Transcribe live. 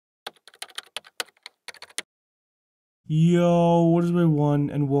Yo, what is everyone,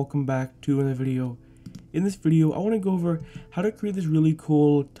 and welcome back to another video. In this video, I want to go over how to create this really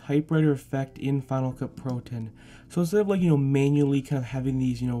cool typewriter effect in Final Cut Pro 10. So instead of manually kind of having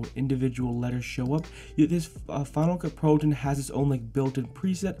these, individual letters show up, this Final Cut Pro 10 has its own built-in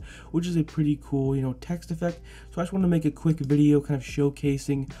preset, which is a pretty cool, text effect. So I just want to make a quick video kind of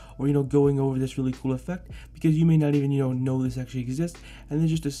showcasing or, going over this really cool effect, because you may not even, know this actually exists. And it's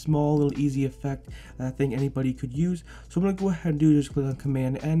just a small little easy effect that I think anybody could use. So I'm going to go ahead and just click on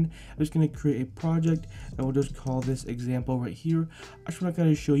Command N. I'm just going to create a project, and we'll just call this example right here. I just want to kind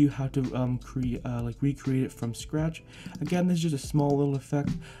of show you how to recreate it from scratch. Again, this is just a small little effect,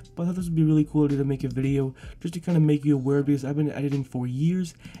 but I thought this would be really cool to make a video just to kind of make you aware, because I've been editing for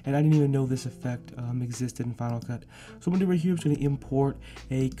years and I didn't even know this effect existed in Final Cut. So I'm going to do right here, I'm just going to import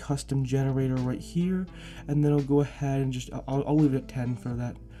a custom generator right here, and then I'll go ahead and I'll leave it at 10 for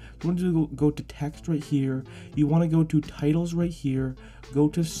that. So I'm going to go to text right here. You want to go to titles right here, go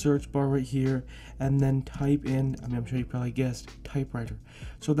to search bar right here, and then type in, I'm sure you probably guessed, typewriter.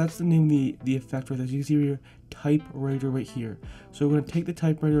 So that's the name of the effect right there. So you can see here, typewriter right here. So we're going to take the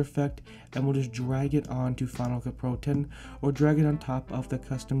typewriter effect and we'll just drag it onto Final Cut Pro 10, or drag it on top of the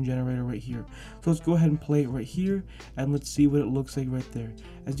custom generator right here. So let's go ahead and play it right here, and let's see what it looks like right there.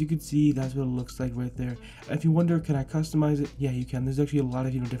 As you can see, that's what it looks like right there. If you wonder, can I customize it? Yeah, you can. There's actually a lot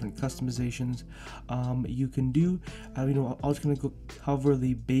of different customizations you can do. I'm just gonna go cover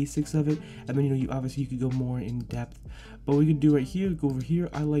the basics of it, and then you obviously you could go more in depth. But we can do right here, go over here.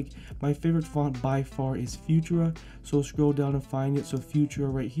 My favorite font by far is Futura, so scroll down and find it. So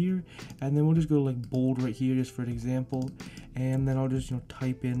Futura right here, and then we'll just go bold right here just for an example, and then I'll just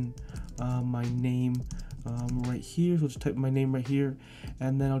type in my name right here. So just type my name right here,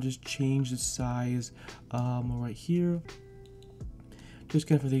 and then I'll just change the size right here, just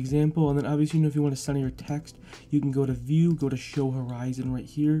kind of for the example. And then obviously, if you want to center your text, you can go to view, go to show horizon right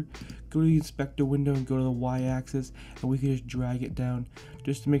here, go to the inspector window and go to the y-axis, and we can just drag it down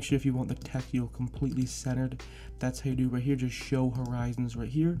just to make sure if you want the text completely centered. That's how you do right here, just show horizons right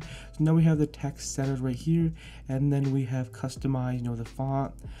here. So now we have the text centered right here, and then we have customized the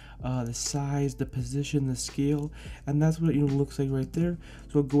font, the size, the position, the scale, and that's what it looks like right there.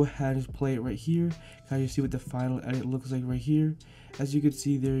 So I'll go ahead and just play it right here. Kind of see what the final edit looks like right here. As you can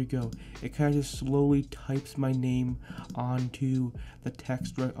see, there you go. It kind of just slowly types my name onto the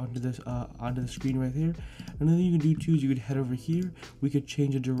text right onto the screen right here. Another thing you can do too is you could head over here. We could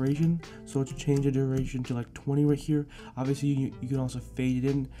change the duration. So let's change the duration to 20 right here. Obviously, you can also fade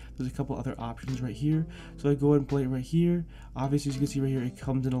it in. There's a couple other options right here. So I go ahead and play it right here. Obviously, as you can see right here, it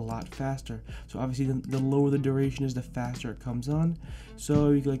comes in a lot faster. So obviously, the lower the duration is, the faster it comes on.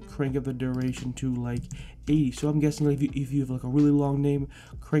 So you can crank up the duration to 80. So I'm guessing if you have a really long name,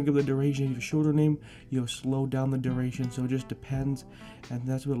 crank up the duration. If you have a shorter name, slow down the duration. So it just depends, and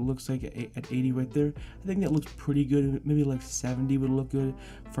that's what it looks like at 80 right there. I think that looks pretty good. Maybe 70 would look good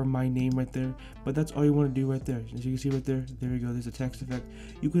for my name right there. But that's all you want to do right there. As you can see right there, there you go. There's a text effect.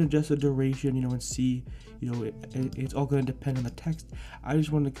 You can adjust the duration, and see, it's all going to depend on the text. I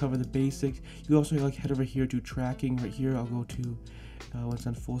just wanted to cover the basics. You also head over here to tracking right here. I'll go to when it's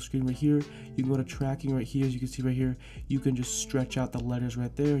on full screen right here, you can go to tracking right here. As you can see right here, you can just stretch out the letters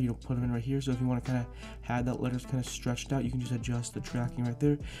right there, put them in right here. So if you want to kind of have that letters kind of stretched out, you can just adjust the tracking right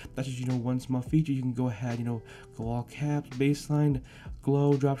there. That's just one small feature. You can go ahead, go all caps, baseline,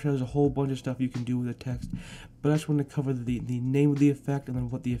 glow, drop shadow. There's a whole bunch of stuff you can do with the text, but I just want to cover the name of the effect, and then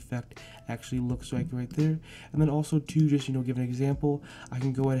what the effect actually looks like right there. And then also to just give an example, I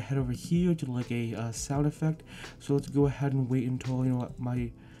can go ahead and head over here to a sound effect. So let's go ahead and wait until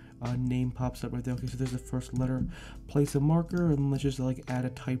my name pops up right there. Okay, so there's the first letter. Place a marker, and let's just add a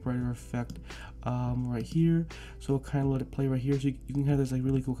typewriter effect right here. So kind of let it play right here. So you can have this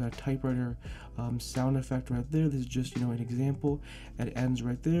really cool kind of typewriter sound effect right there. This is just an example. It ends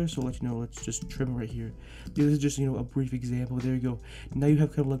right there. So let's just trim it right here. This is just a brief example. There you go. Now you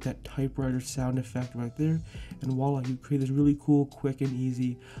have kind of that typewriter sound effect right there, and voila, you create this really cool, quick and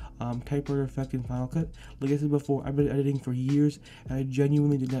easy typewriter effect in Final Cut. Like I said before, I've been editing for years, and I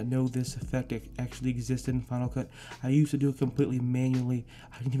genuinely did not know this effect actually existed in Final Cut. I used to do it completely manually.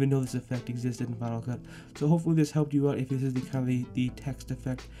 I didn't even know this effect existed in Final Cut. So hopefully this helped you out if this is the kind of the text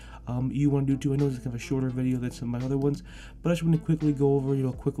effect you want to do too. I know this is kind of a shorter video than some of my other ones, but I just want to quickly go over,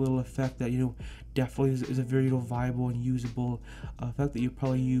 a quick little effect that, definitely is a very, viable and usable effect that you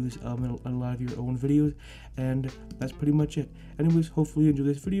probably use in a lot of your own videos. And that's pretty much it. Anyways, hopefully you enjoyed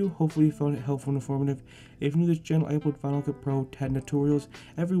this video. Hopefully you found it helpful and informative. If you're new to this channel, I upload Final Cut Pro 10 tutorials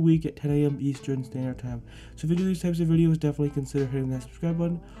every week at 10 a.m. Eastern Standard Time. So if you do these types of videos, definitely consider hitting that subscribe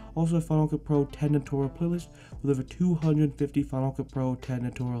button. Also, a Final Cut Pro 10 tutorial playlist with over 250 Final Cut Pro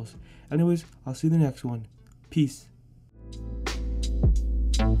 10 tutorials. Anyways, I'll see you in the next one. Peace.